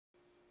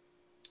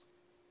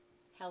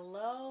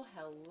Hello,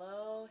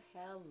 hello,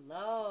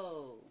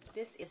 hello.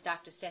 This is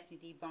Dr. Stephanie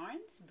D.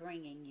 Barnes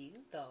bringing you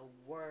the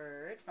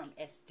word from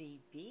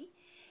SDB.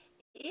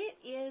 It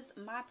is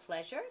my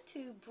pleasure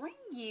to bring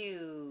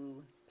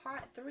you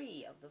part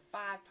 3 of the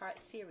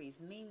 5-part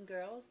series, Mean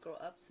Girls Grow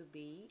Up to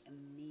Be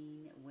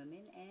Mean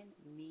Women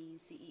and Mean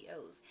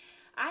CEOs.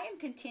 I am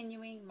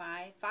continuing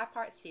my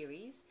 5-part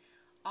series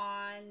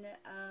on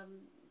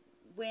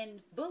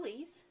when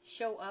bullies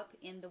show up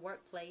in the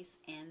workplace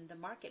and the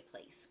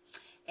marketplace.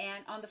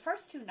 And on the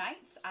first 2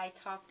 nights, I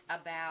talked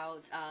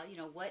about,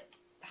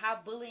 how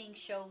bullying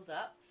shows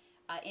up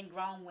in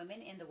grown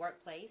women in the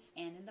workplace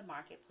and in the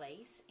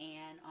marketplace.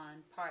 And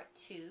on part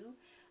 2,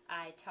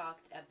 I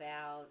talked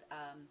about,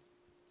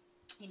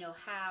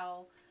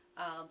 how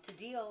to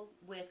deal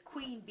with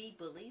queen bee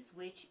bullies,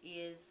 which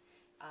is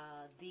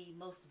the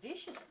most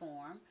vicious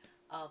form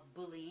of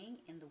bullying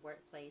in the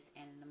workplace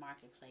and in the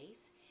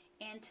marketplace.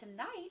 And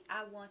tonight,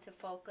 I want to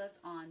focus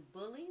on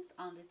bullies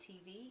on the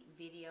TV,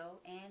 video,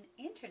 and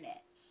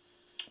internet.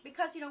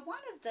 Because, one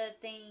of the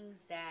things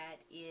that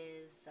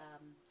is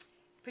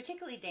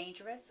particularly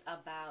dangerous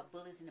about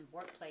bullies in the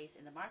workplace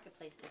and the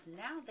marketplace is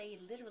now they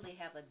literally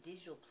have a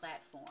digital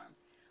platform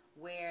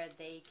where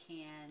they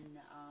can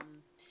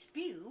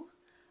spew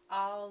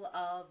all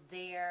of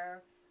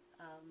their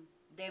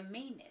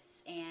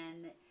meanness.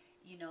 And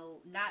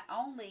not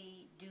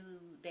only do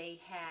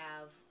they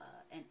have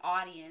an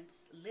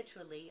audience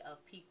literally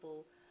of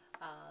people,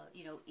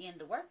 in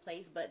the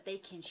workplace, but they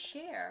can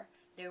share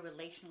their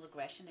relational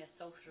aggression, their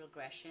social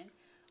aggression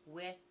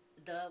with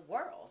the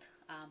world.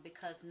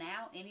 Because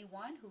now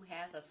anyone who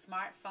has a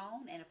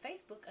smartphone and a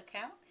Facebook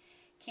account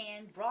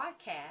can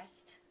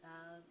broadcast,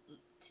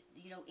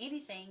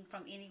 anything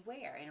from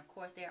anywhere. And of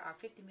course, there are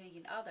 50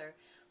 million other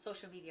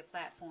social media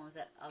platforms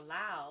that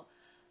allow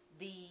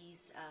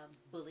these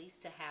bullies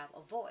to have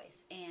a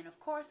voice. And of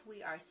course,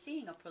 we are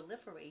seeing a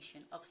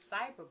proliferation of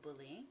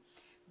cyberbullying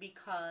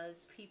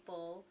because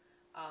people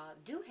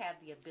do have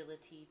the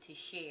ability to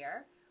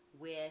share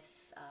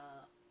with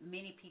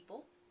many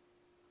people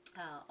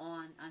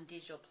on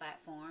digital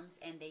platforms,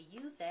 and they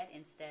use that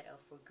instead of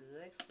for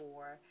good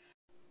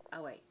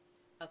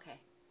okay,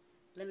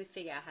 let me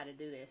figure out how to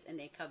do this and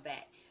then come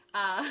back.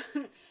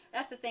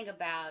 That's the thing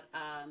about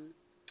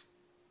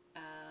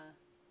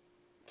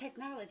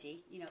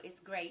technology. It's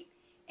great,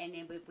 and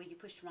then when you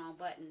push the wrong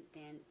button,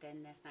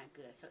 then that's not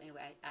good. So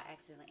anyway, I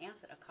accidentally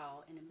answered a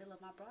call in the middle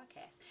of my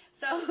broadcast.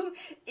 So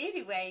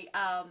anyway,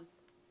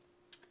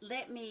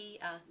 let me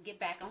get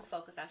back on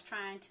focus. I was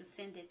trying to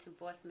send it to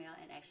voicemail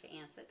and actually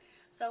answered.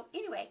 So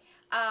anyway,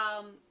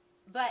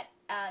 but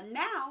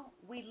now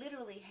we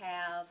literally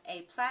have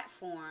a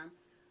platform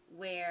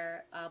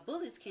where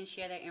bullies can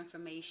share their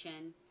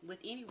information with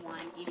anyone,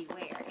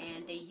 anywhere,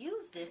 and they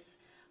use this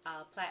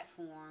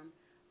platform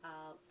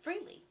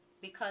freely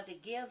because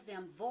it gives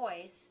them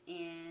voice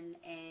in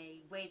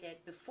a way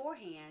that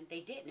beforehand they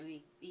didn't. I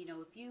mean,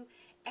 if you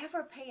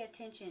ever pay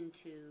attention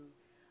to,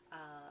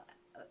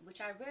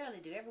 which I rarely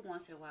do, every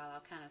once in a while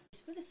I'll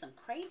it's really some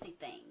crazy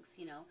things,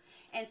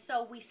 And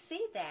so we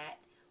see that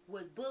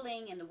with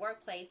bullying in the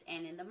workplace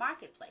and in the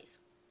marketplace,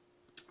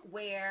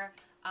 where,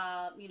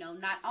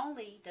 not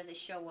only does it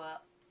show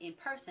up in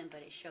person,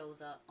 but it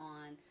shows up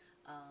on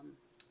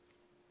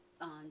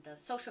the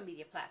social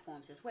media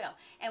platforms as well.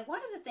 And one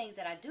of the things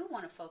that I do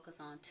want to focus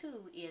on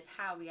too is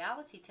how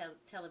reality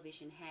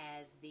television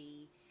has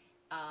the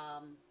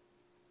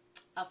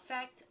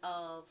effect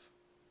of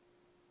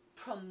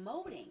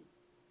promoting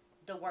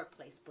the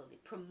workplace bully,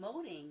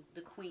 promoting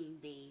the queen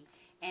bee,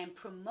 and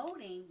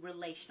promoting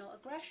relational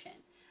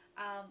aggression.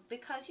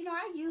 Because,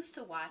 I used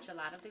to watch a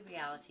lot of the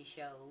reality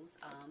shows,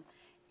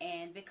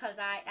 and because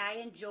I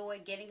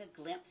enjoy getting a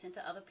glimpse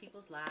into other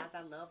people's lives.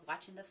 I love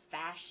watching the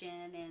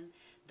fashion and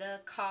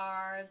the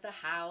cars, the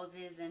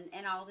houses,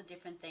 and all the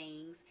different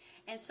things.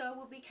 And so it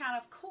would be kind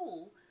of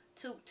cool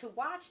to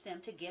watch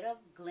them, to get a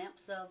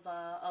glimpse of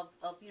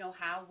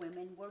how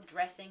women were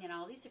dressing and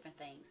all these different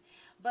things.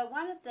 But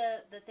one of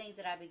the things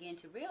that I began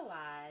to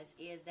realize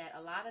is that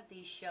a lot of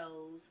these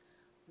shows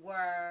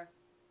were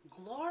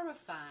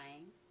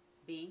glorifying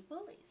being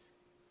bullies.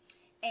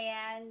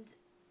 And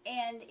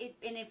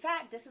in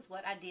fact, this is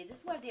what I did. This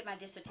is what I did my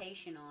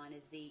dissertation on,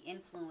 is the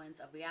influence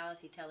of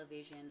reality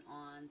television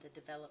on the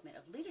development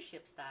of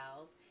leadership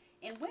styles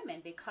in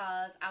women,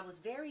 because I was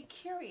very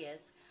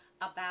curious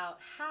about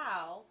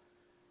how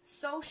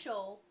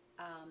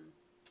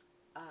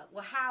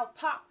how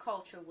pop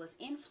culture was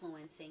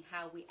influencing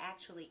how we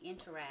actually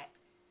interact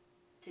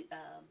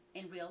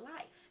in real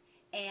life.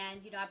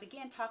 And, I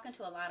began talking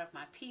to a lot of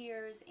my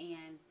peers,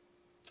 and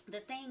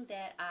the thing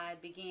that I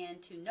began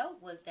to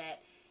note was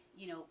that,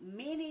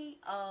 many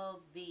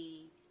of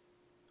the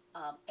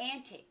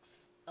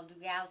antics of the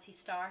reality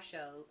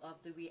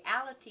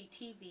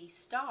TV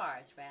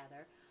stars,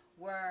 rather,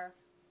 were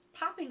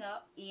popping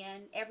up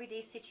in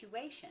everyday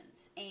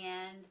situations,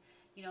 and,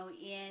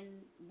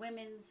 in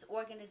women's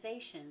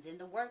organizations, in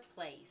the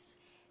workplace.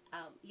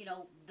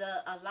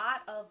 A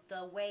lot of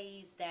the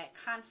ways that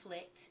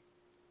conflict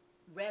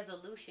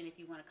resolution, if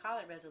you want to call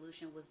it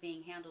resolution, was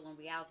being handled on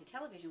reality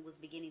television was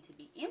beginning to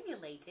be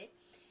emulated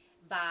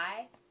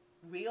by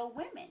real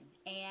women.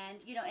 And,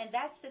 and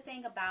that's the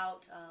thing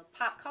about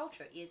pop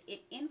culture, is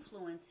it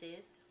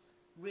influences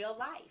real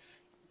life,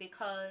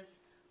 because,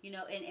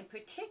 and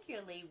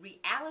particularly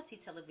reality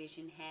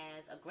television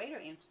has a greater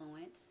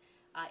influence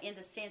in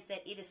the sense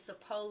that it is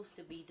supposed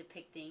to be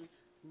depicting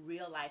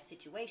real life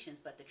situations.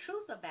 But the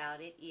truth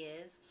about it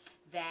is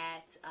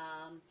that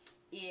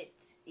it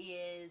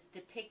is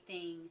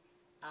depicting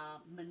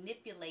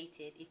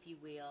manipulated, if you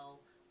will,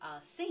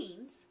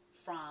 scenes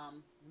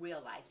from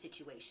real life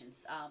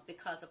situations,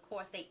 because of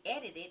course they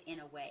edit it in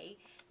a way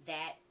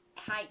that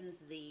heightens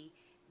the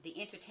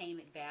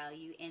entertainment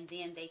value, and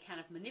then they kind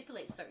of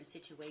manipulate certain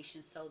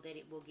situations so that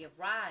it will give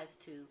rise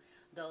to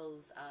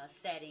those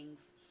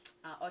settings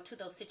or to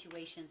those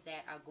situations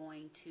that are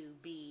going to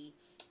be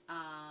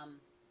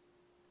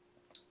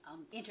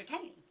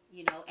entertaining,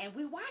 and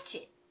we watch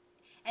it.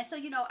 And so,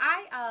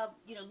 I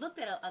looked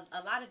at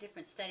a lot of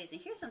different studies,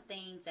 and here's some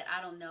things that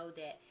I don't know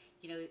that,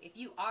 if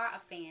you are a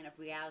fan of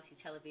reality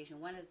television,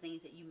 one of the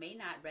things that you may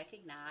not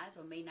recognize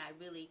or may not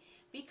really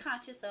be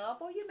conscious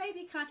of, or you may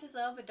be conscious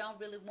of but don't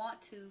really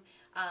want to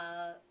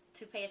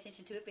pay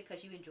attention to it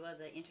because you enjoy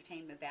the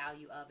entertainment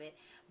value of it.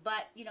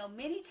 But,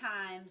 many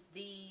times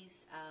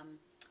these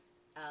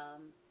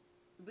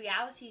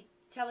reality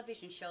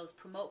television shows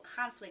promote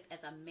conflict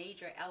as a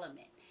major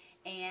element.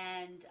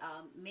 And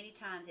many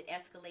times it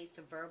escalates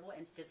to verbal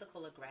and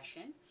physical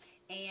aggression.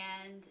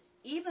 And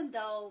even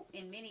though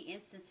in many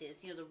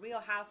instances, the Real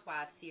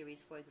Housewives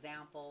series, for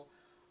example,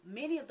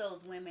 many of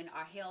those women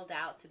are held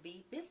out to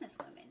be business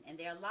women. And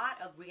there are a lot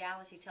of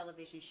reality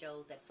television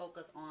shows that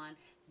focus on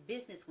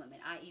business women,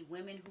 i.e.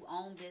 women who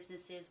own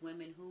businesses,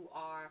 women who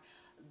are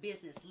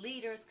business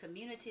leaders,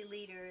 community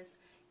leaders.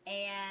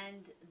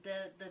 And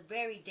the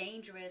very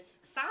dangerous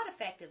side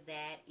effect of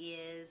that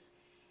is,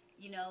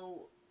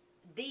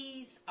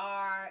 these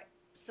are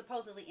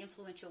supposedly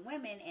influential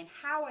women, and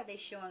how are they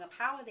showing up?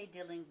 How are they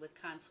dealing with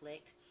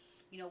conflict?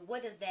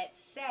 What does that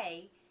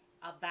say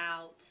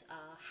about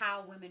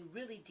how women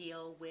really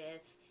deal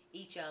with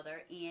each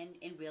other in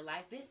real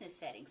life business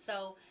settings?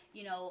 So,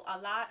 a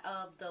lot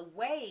of the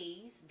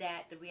ways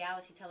that the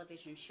reality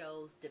television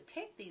shows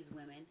depict these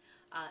women,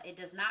 it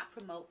does not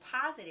promote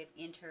positive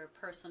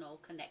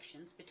interpersonal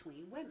connections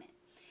between women.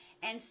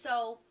 And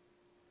so,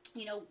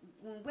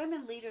 when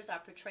women leaders are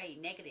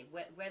portrayed negative,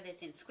 whether it's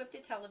in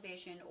scripted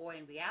television or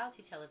in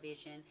reality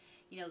television,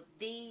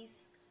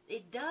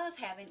 it does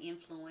have an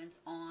influence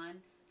on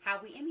how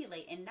we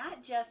emulate, and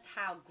not just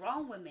how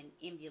grown women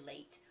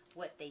emulate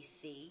what they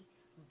see,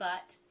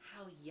 but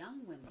how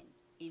young women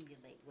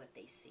emulate what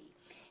they see.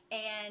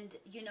 And,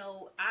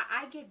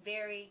 I get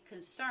very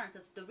concerned,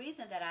 because the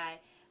reason that I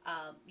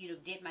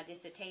did my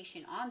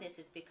dissertation on this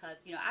is because,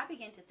 I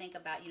began to think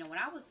about, when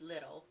I was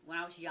little, when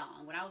I was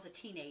young, when I was a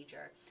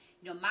teenager,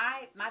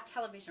 my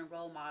television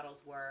role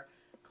models were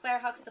Claire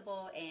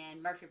Huxtable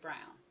and Murphy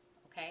Brown,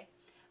 okay?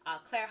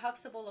 Claire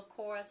Huxtable, of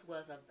course,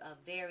 was a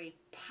very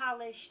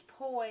polished,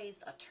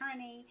 poised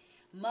attorney,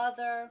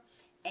 mother,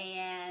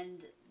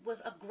 and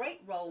was a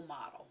great role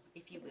model,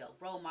 if you will,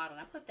 role model.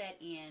 And I put that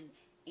in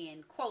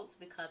quotes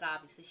because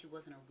obviously she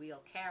wasn't a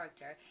real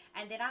character.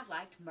 And then I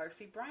liked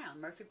Murphy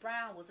Brown. Murphy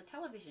Brown was a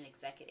television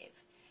executive.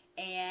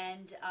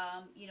 And,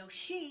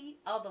 she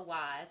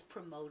otherwise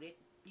promoted,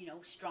 a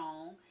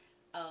strong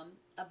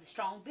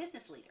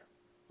business leader.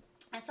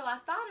 And so I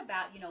thought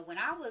about, when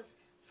I was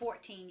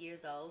 14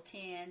 years old,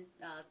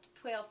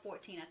 12,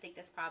 14, I think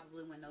that's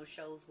probably when those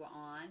shows were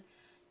on,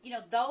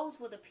 those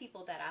were the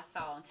people that I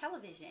saw on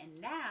television.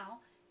 And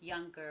now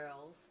young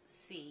girls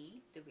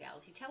see the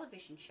reality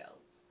television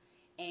shows.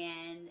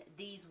 And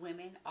these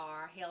women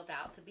are held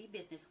out to be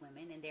business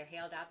women, and they're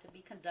held out to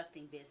be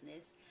conducting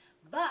business.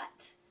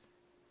 But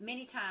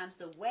many times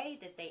the way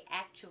that they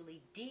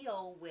actually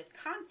deal with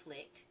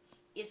conflict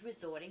is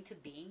resorting to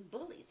being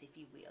bullies, if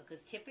you will.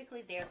 Because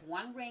typically there's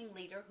one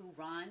ringleader who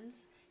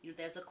runs,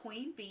 there's a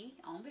queen bee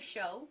on the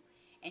show,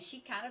 and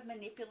she kind of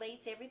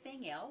manipulates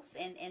everything else.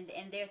 And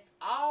there's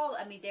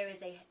there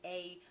is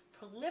a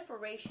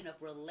proliferation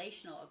of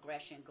relational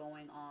aggression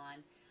going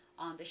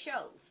on the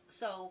shows.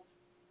 So,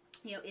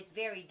 it's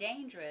very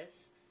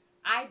dangerous,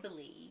 I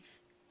believe,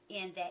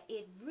 in that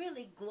it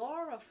really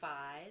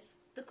glorifies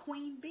the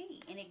queen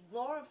bee, and it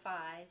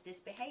glorifies this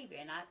behavior.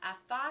 And I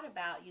thought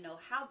about,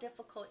 how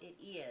difficult it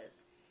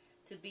is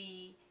to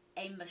be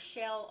a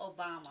Michelle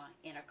Obama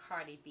in a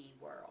Cardi B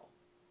world,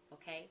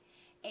 okay?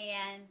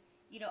 And,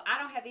 I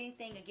don't have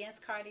anything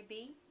against Cardi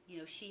B.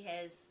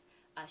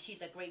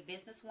 She's a great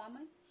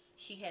businesswoman.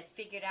 She has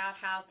figured out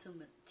how to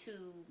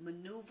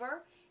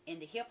maneuver in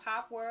the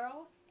hip-hop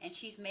world, and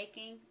she's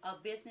making a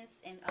business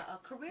and a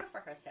career for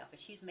herself,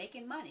 and she's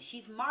making money.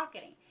 She's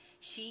marketing.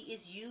 She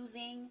is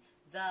using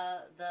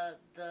the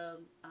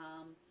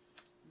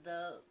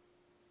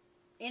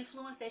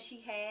influence that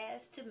she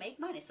has to make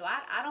money. So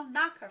I don't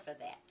knock her for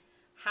that.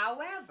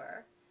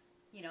 However,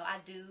 I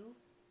do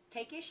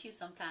take issue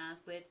sometimes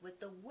with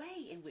the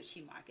way in which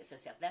she markets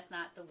herself. That's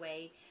not the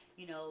way,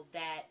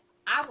 that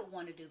I would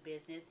want to do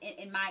business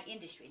in my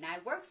industry. Now,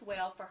 it works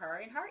well for her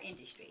in her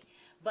industry,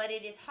 but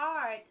it is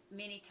hard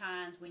many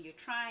times when you're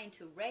trying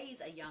to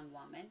raise a young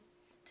woman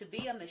to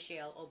be a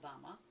Michelle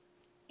Obama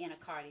in a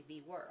Cardi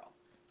B world.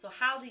 So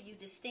how do you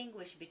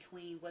distinguish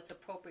between what's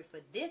appropriate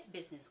for this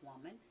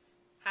businesswoman,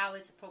 how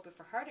it's appropriate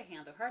for her to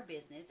handle her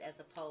business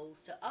as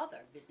opposed to other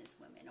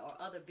businesswomen or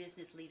other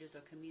business leaders or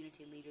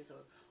community leaders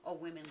or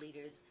women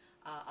leaders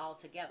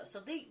altogether. So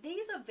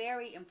these are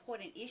very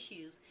important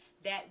issues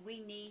that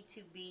we need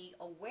to be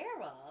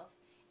aware of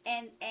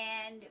and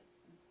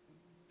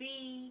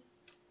be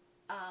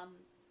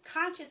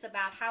conscious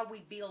about how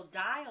we build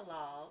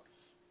dialogue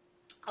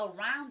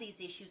around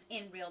these issues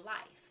in real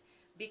life.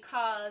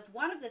 Because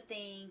one of the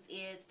things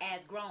is,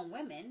 as grown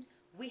women,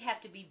 we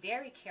have to be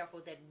very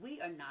careful that we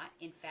are not,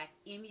 in fact,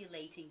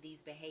 emulating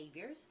these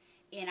behaviors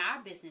in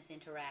our business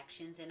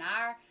interactions, in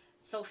our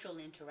social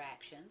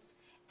interactions.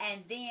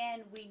 And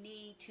then we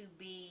need to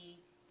be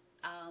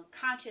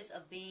conscious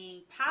of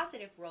being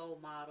positive role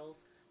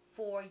models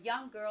for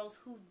young girls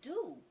who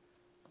do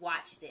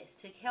watch this,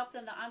 to help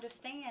them to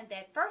understand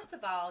that, first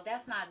of all,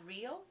 that's not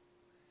real.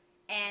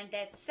 And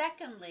that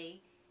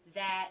secondly,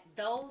 that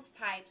those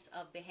types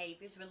of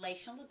behaviors,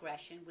 relational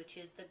aggression, which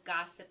is the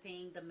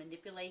gossiping, the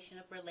manipulation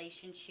of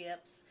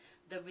relationships,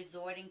 the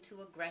resorting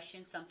to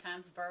aggression,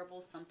 sometimes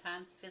verbal,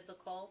 sometimes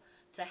physical,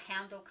 to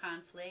handle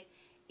conflict,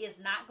 is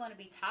not going to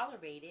be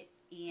tolerated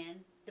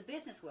in the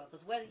business world.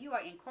 Because whether you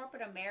are in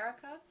corporate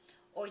America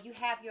or you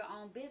have your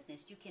own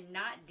business, you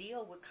cannot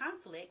deal with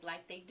conflict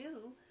like they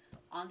do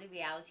on the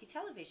reality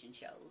television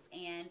shows.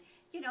 And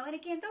and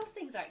again, those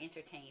things are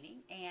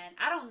entertaining, and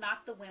I don't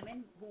knock the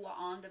women who are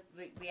on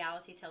the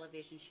reality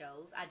television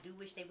shows. I do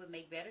wish they would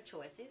make better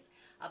choices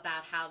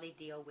about how they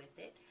deal with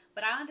it,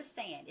 but I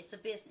understand it's a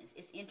business,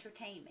 it's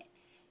entertainment.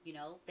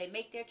 They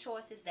make their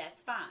choices,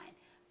 that's fine,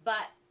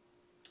 but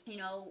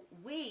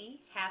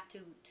we have to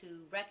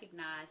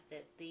recognize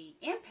that the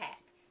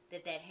impact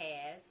that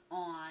has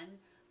on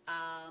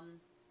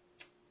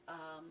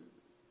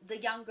the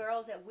young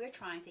girls that we're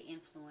trying to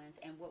influence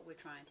and what we're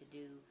trying to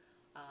do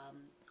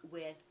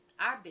with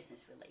our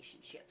business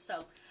relationship.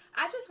 So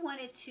I just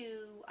wanted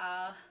to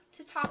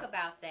talk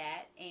about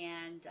that,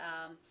 and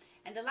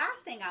the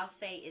last thing I'll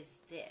say is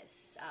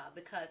this,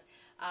 because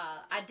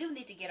I do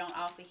need to get on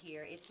off of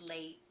here. It's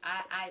late.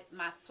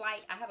 My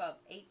flight, I have a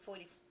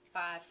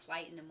 8:45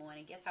 flight in the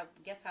morning.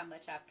 Guess how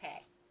much I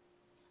packed?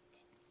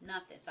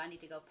 Nothing. So I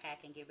need to go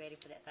pack and get ready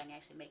for that so I can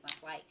actually make my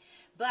flight.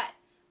 But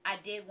I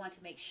did want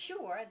to make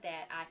sure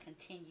that I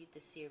continued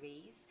the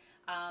series.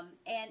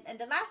 And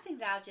the last thing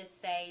that I'll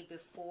just say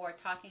before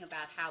talking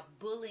about how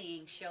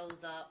bullying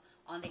shows up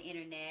on the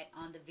internet,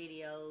 on the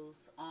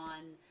videos,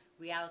 on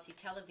reality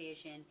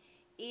television,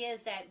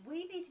 is that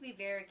we need to be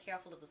very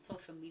careful of the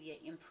social media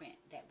imprint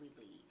that we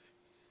leave.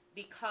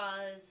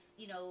 Because,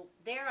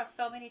 there are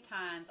so many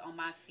times on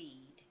my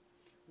feed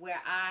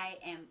where I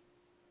am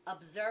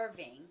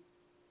observing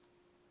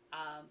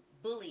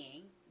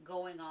bullying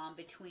going on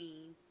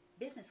between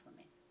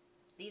businesswomen.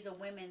 These are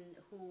women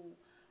who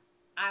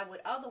I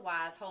would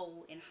otherwise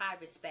hold in high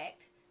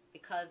respect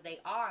because they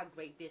are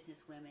great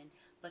businesswomen,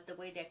 but the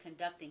way they're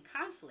conducting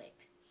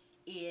conflict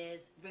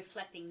is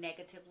reflecting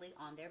negatively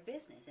on their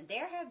business. And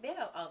there have been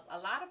a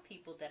lot of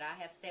people that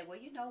I have said, well,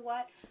 you know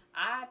what,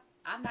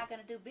 I'm not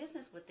going to do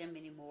business with them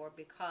anymore,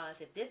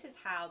 because if this is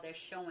how they're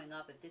showing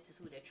up, if this is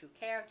who their true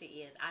character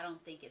is, I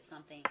don't think it's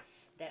something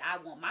that I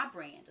want my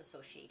brand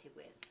associated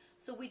with.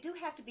 So we do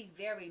have to be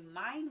very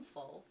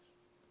mindful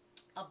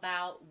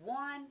about,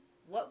 one,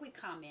 what we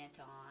comment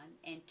on,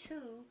 and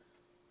two,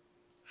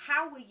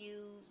 how we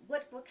use,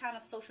 what kind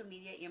of social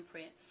media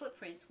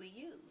footprints we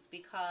use.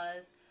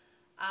 Because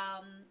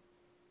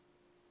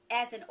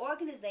as an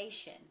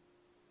organization,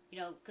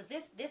 because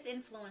this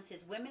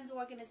influences women's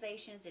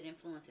organizations, it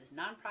influences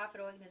nonprofit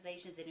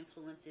organizations, it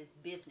influences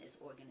business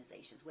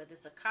organizations, whether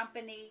it's a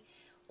company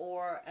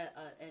or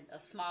a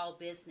small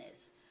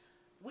business.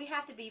 We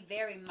have to be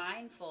very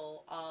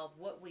mindful of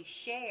what we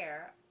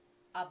share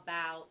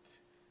about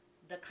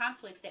the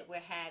conflicts that we're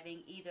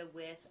having, either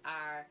with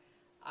our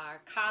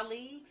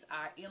colleagues,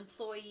 our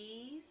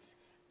employees,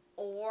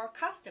 or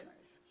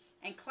customers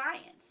and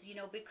clients,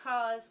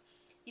 because,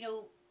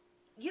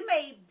 you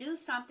may do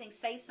something,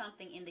 say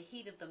something in the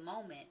heat of the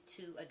moment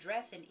to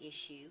address an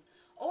issue,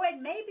 or it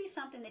may be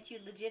something that you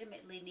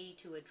legitimately need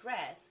to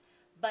address,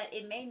 but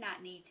it may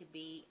not need to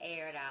be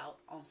aired out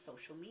on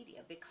social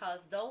media,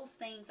 because those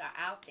things are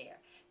out there.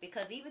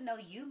 Because even though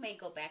you may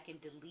go back and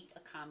delete a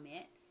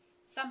comment,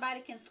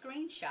 somebody can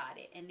screenshot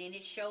it, and then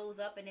it shows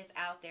up and it's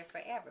out there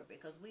forever,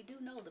 because we do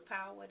know the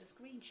power of the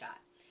screenshot.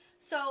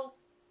 So,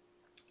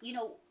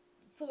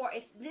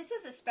 this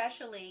is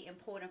especially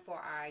important for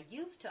our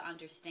youth to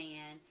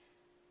understand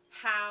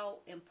how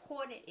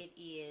important it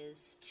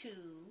is to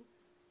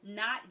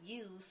not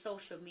use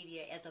social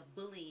media as a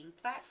bullying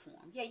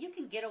platform. Yeah, you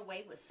can get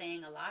away with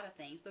saying a lot of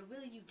things, but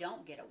really you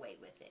don't get away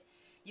with it.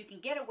 You can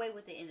get away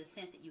with it in the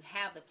sense that you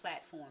have the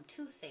platform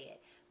to say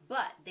it,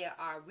 but there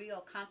are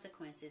real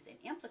consequences and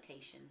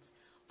implications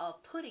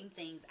of putting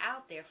things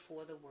out there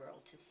for the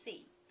world to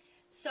see.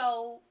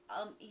 So,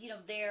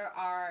 there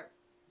are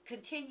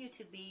continue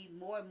to be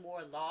more and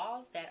more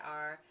laws that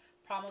are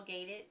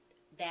promulgated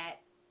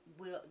that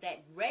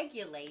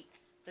regulate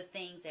the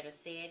things that are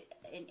said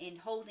in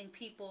holding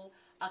people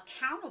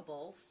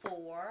accountable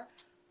for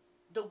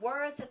the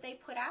words that they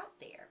put out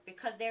there,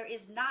 because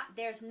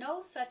there's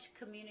no such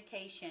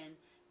communication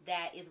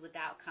that is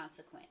without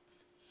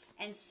consequence.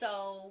 And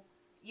so,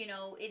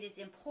 it is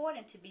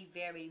important to be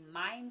very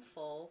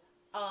mindful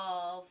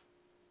of,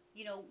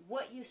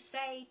 what you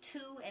say to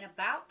and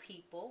about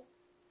people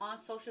on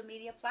social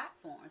media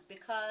platforms,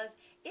 because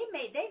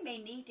they may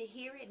need to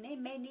hear it, and it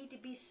may need to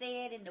be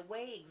said in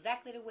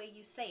exactly the way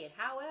you say it.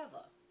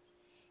 However,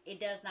 it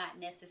does not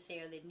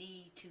necessarily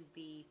need to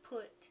be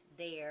put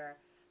there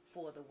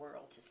for the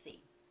world to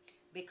see,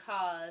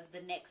 because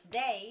the next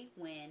day,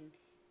 when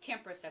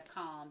tempers have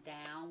calmed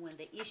down, when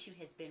the issue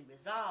has been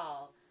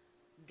resolved,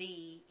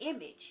 the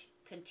image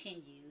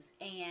continues,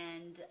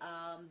 and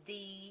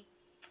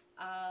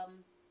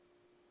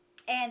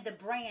the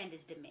brand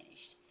is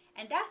diminished.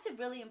 And that's the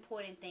really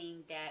important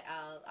thing that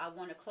I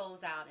want to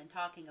close out in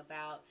talking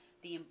about,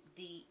 the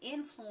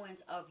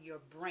influence of your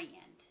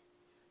brand,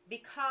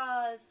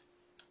 because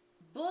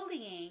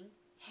bullying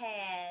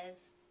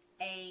has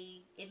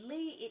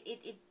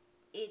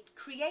it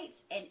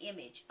creates an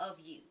image of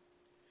you.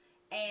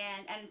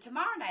 And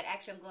tomorrow night,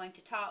 actually, I'm going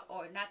to talk,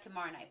 or not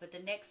tomorrow night, but the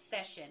next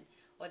session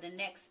or the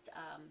next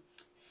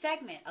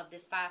segment of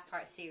this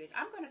 5-part series,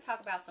 I'm going to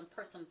talk about some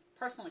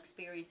personal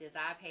experiences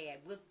I've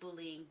had with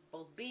bullying,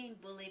 both being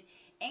bullied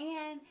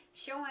and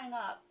showing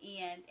up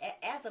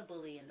as a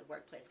bully in the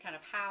workplace, kind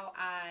of how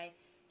I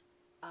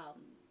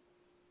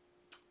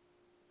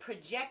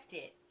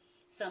projected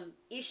some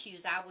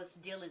issues I was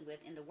dealing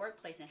with in the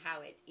workplace and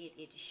how it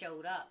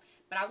showed up.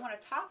 But I want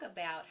to talk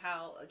about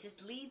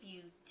just leave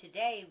you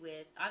today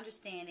with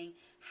understanding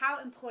how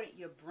important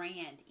your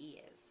brand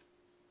is.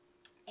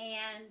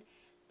 And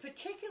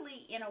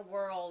particularly in a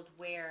world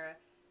where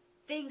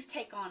things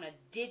take on a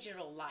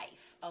digital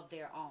life of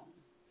their own.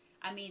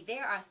 I mean,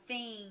 there are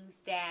things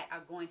that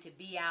are going to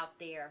be out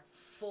there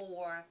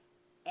forever.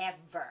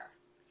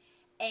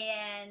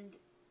 And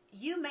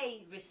you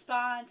may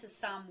respond to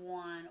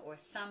someone or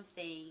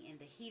something in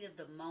the heat of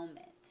the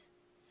moment,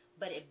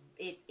 but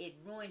it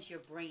ruins your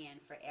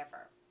brand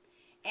forever.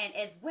 And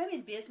as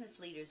women business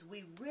leaders,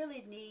 we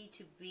really need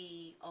to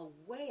be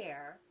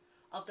aware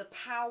of the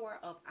power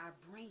of our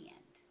brand.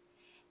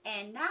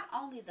 And not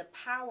only the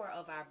power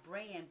of our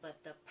brand,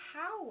 but the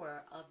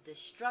power of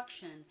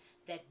destruction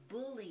that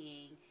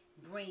bullying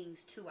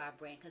brings to our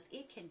brand, because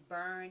it can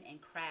burn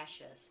and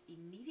crash us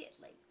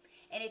immediately.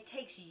 And it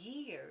takes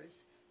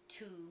years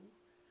to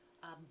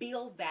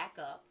build back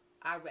up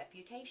our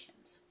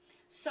reputations.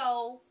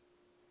 So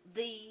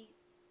the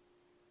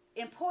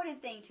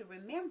important thing to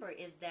remember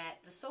is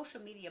that the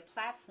social media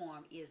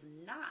platform is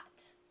not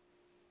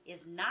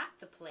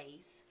the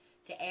place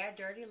to air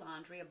dirty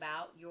laundry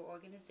about your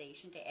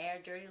organization, to air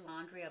dirty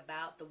laundry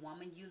about the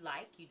woman you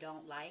like, you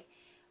don't like,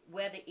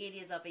 whether it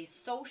is of a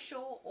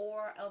social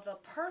or of a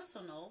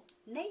personal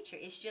nature.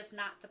 It's just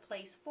not the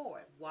place for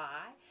it.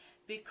 Why?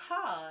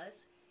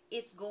 Because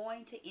it's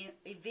going to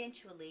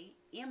eventually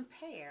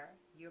impair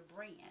your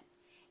brand.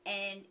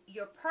 And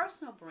your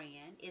personal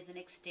brand is an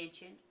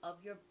extension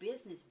of your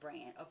business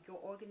brand, of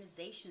your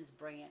organization's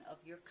brand, of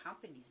your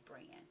company's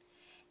brand.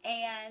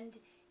 And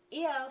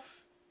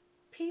if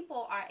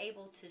people are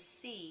able to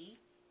see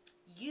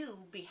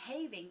you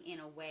behaving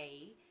in a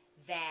way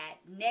that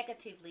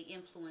negatively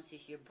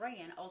influences your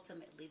brand,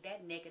 ultimately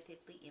that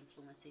negatively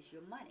influences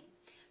your money.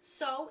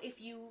 So if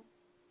you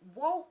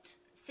won't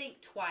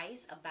think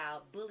twice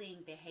about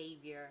bullying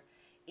behavior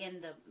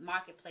in the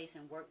marketplace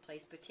and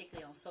workplace,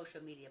 particularly on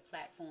social media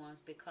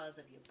platforms, because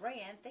of your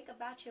brand, think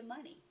about your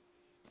money,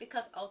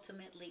 because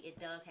ultimately it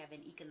does have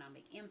an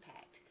economic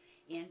impact.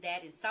 In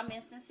that, in some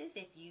instances,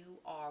 if you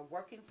are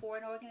working for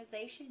an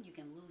organization, you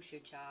can lose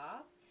your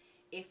job.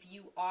 If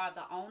you are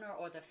the owner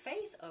or the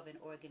face of an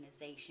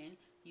organization,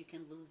 you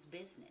can lose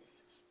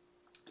business.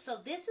 So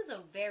this is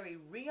a very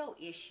real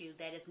issue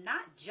that is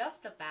not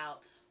just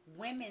about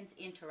women's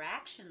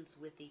interactions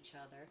with each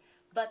other,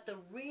 but the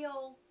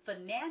real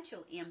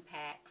financial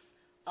impacts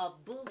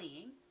of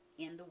bullying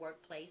in the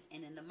workplace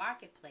and in the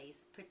marketplace,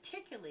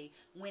 particularly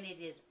when it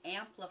is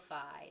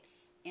amplified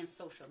in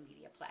social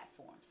media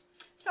platforms.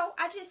 So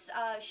I just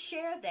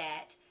share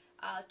that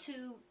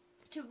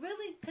to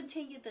really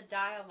continue the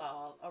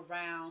dialogue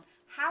around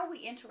how we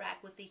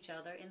interact with each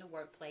other in the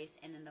workplace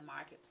and in the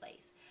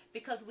marketplace,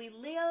 because we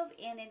live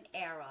in an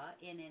era,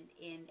 in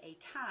a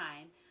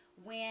time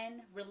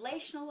when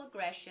relational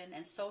aggression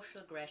and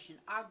social aggression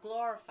are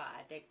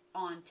glorified. They're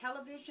on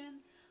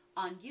television,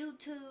 on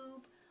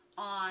YouTube,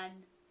 on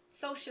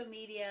social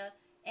media,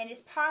 and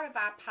it's part of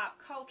our pop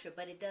culture,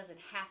 but it doesn't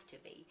have to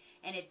be.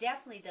 And it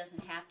definitely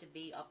doesn't have to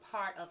be a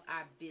part of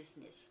our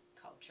business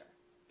culture.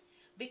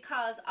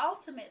 Because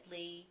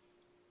ultimately,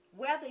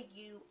 whether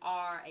you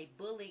are a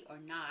bully or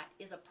not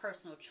is a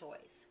personal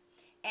choice.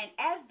 And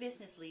as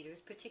business leaders,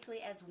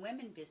 particularly as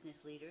women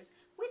business leaders,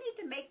 we need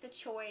to make the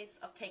choice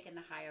of taking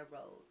the higher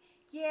road.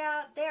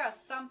 Yeah, there are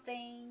some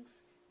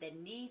things that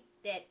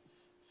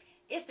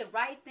it's the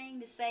right thing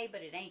to say,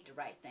 but it ain't the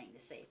right thing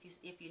to say,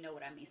 if you know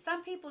what I mean.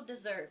 Some people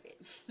deserve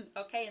it,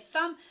 okay? And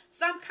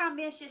some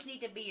comments just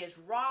need to be as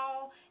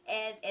raw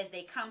as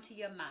they come to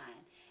your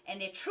mind. And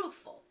they're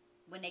truthful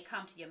when they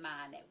come to your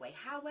mind that way.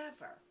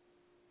 However,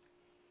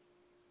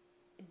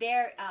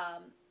 there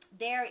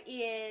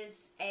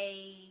is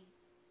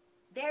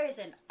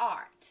an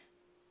art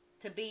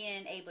to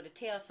being able to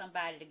tell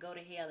somebody to go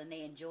to hell and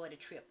they enjoy the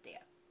trip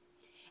there.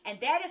 And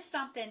that is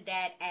something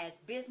that as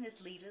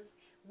business leaders,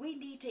 we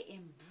need to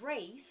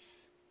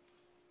embrace,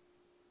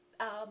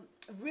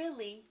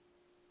 really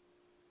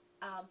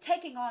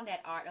taking on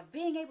that art of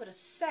being able to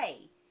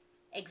say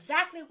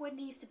exactly what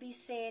needs to be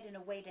said in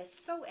a way that's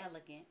so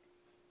elegant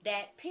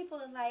that people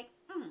are like,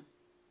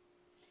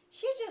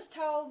 she just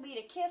told me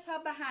to kiss her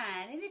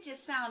behind and it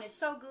just sounded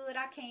so good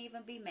I can't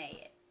even be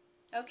mad.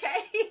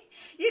 Okay?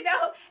 You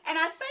know, and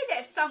I say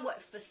that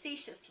somewhat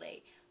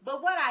facetiously,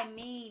 but what I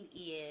mean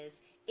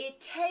is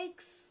it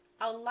takes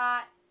a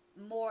lot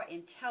more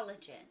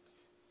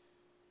intelligence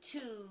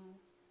to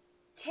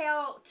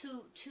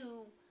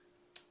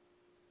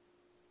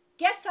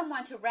get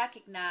someone to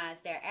recognize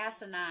their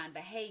asinine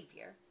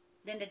behavior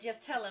than to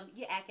just tell them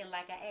you're acting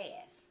like an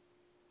ass.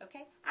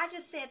 Okay? I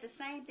just said the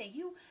same thing.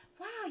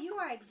 Wow, you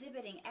are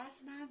exhibiting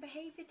asinine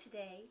behavior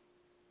today.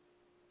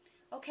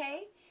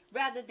 Okay?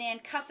 Rather than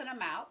cussing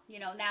them out,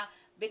 now,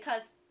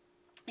 because,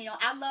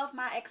 I love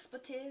my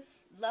expertise,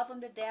 love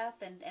them to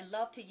death, and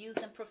love to use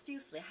them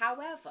profusely.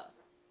 However,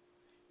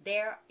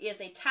 there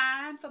is a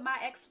time for my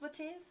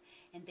expertise,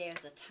 and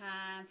there's a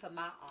time for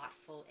my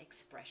artful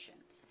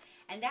expressions.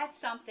 And that's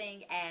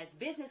something as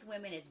business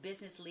women, as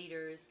business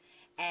leaders,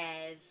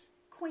 as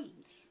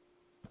queens,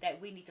 that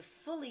we need to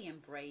fully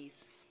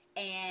embrace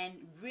and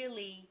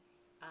really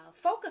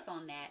focus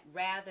on that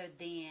rather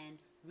than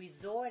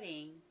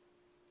resorting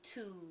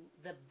to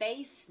the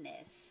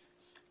baseness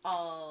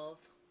of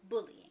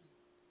bullying.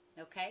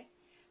 Okay?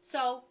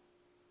 So,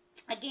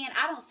 again,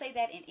 I don't say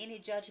that in any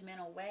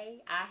judgmental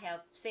way. I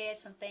have said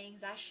some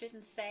things I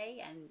shouldn't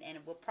say and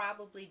will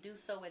probably do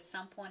so at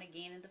some point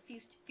again in the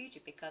future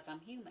because I'm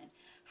human.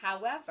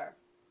 However,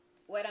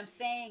 what I'm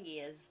saying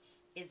is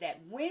that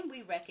when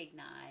we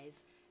recognize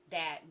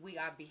that we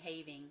are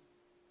behaving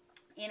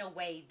in a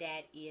way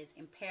that is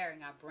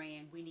impairing our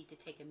brand, we need to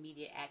take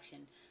immediate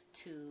action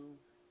to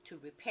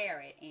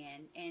repair it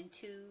and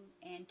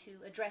to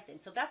address it.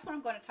 And so that's what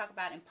I'm going to talk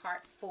about in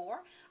part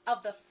 4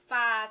 of the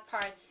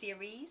 5-part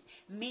series,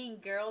 Mean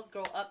Girls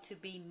Grow Up to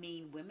Be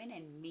Mean Women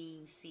and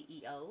Mean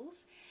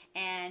CEOs.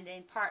 And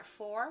in part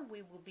 4,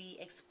 we will be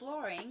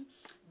exploring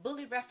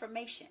bully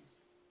reformation,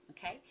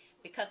 okay?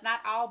 Because not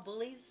all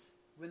bullies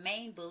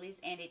remain bullies,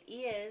 and it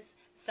is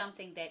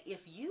something that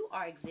if you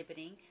are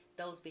exhibiting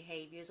those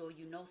behaviors or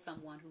you know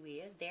someone who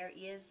is,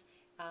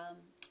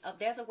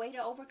 there's a way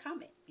to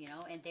overcome it,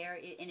 and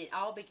it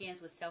all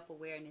begins with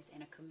self-awareness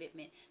and a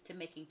commitment to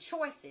making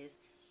choices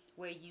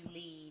where you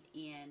lead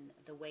in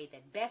the way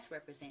that best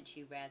represents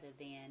you rather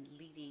than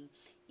leading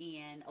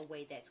in a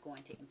way that's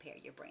going to impair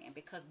your brand,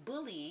 because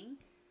bullying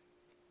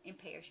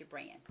impairs your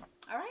brand.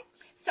 All right.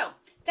 So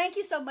thank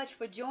you so much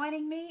for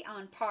joining me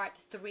on part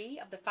 3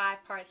 of the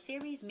 5-part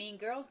series, Mean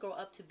Girls Grow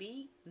Up to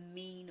Be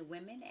Mean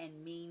Women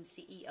and Mean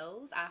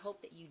CEOs. I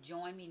hope that you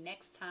join me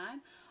next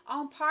time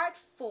on part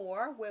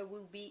 4, where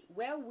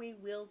we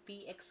will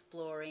be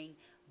exploring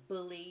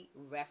bully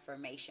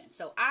reformation.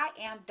 So I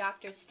am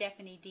Dr.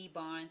 Stephanie D.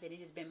 Barnes, and it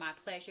has been my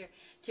pleasure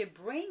to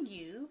bring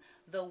you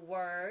the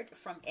word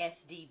from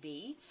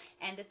SDB.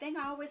 And the thing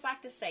I always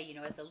like to say,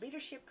 as a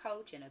leadership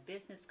coach and a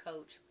business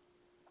coach,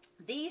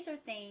 these are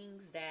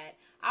things that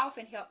I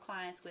often help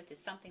clients with. Is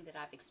something that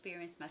I've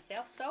experienced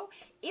myself. So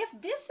if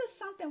this is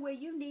something where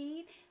you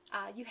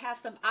have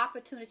some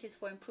opportunities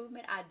for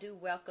improvement, I do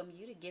welcome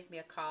you to give me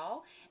a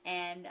call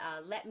and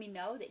let me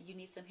know that you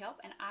need some help,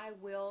 and I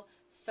will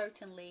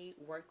certainly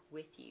work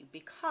with you,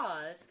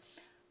 because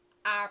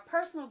our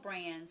personal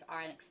brands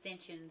are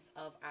extensions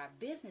of our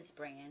business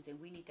brands, and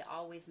we need to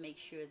always make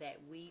sure that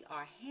we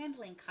are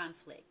handling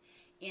conflict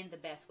in the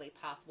best way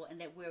possible,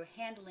 and that we're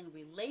handling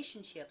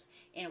relationships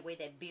in a way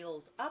that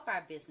builds up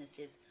our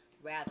businesses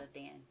rather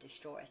than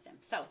destroys them.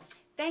 So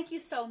thank you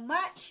so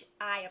much.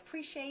 I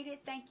appreciate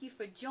it. Thank you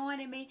for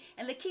joining me.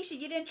 And Lakeisha,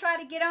 you didn't try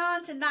to get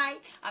on tonight.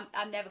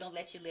 I'm never going to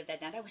let you live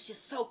that down. That was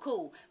just so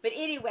cool. But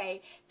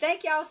anyway,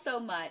 thank y'all so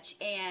much.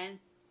 And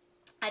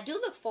I do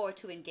look forward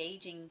to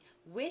engaging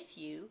with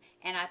you,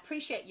 and I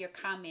appreciate your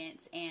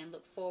comments and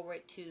look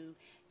forward to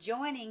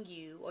joining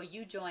you, or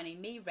you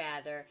joining me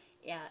rather,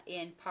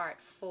 in part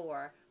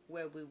 4,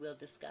 where we will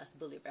discuss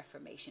bully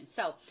reformation.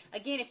 So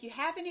again, if you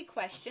have any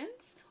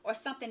questions or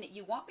something that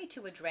you want me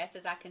to address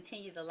as I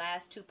continue the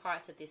last 2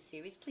 parts of this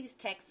series, please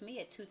text me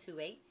at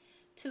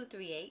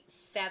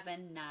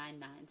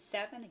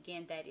 228-7997.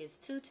 Again, that is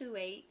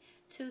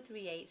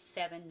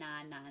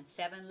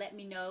 228-238-7997. Let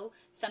me know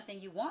something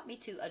you want me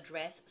to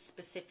address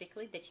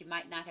specifically that you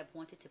might not have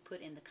wanted to put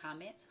in the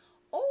comments,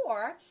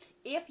 or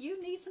if you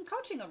need some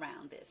coaching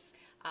around this,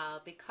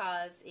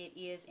 because it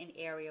is an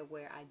area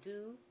where I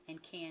do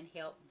and can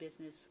help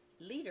business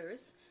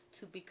leaders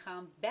to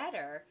become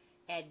better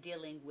at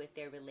dealing with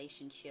their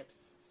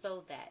relationships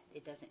so that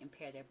it doesn't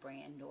impair their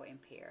brand nor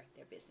impair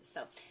their business.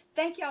 So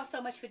thank you all so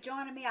much for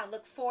joining me. I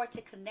look forward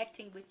to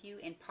connecting with you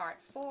in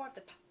part 4 of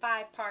the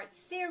 5-part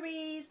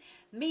series,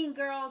 Mean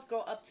Girls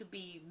Grow Up to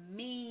Be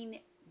Mean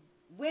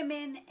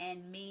Women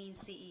and Mean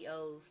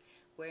CEOs,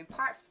 where in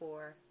part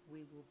 4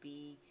 we will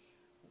be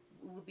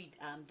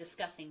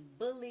discussing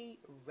bully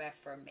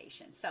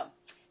reformation. So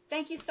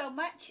thank you so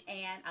much,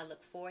 and I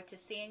look forward to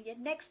seeing you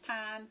next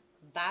time.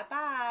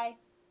 Bye-bye.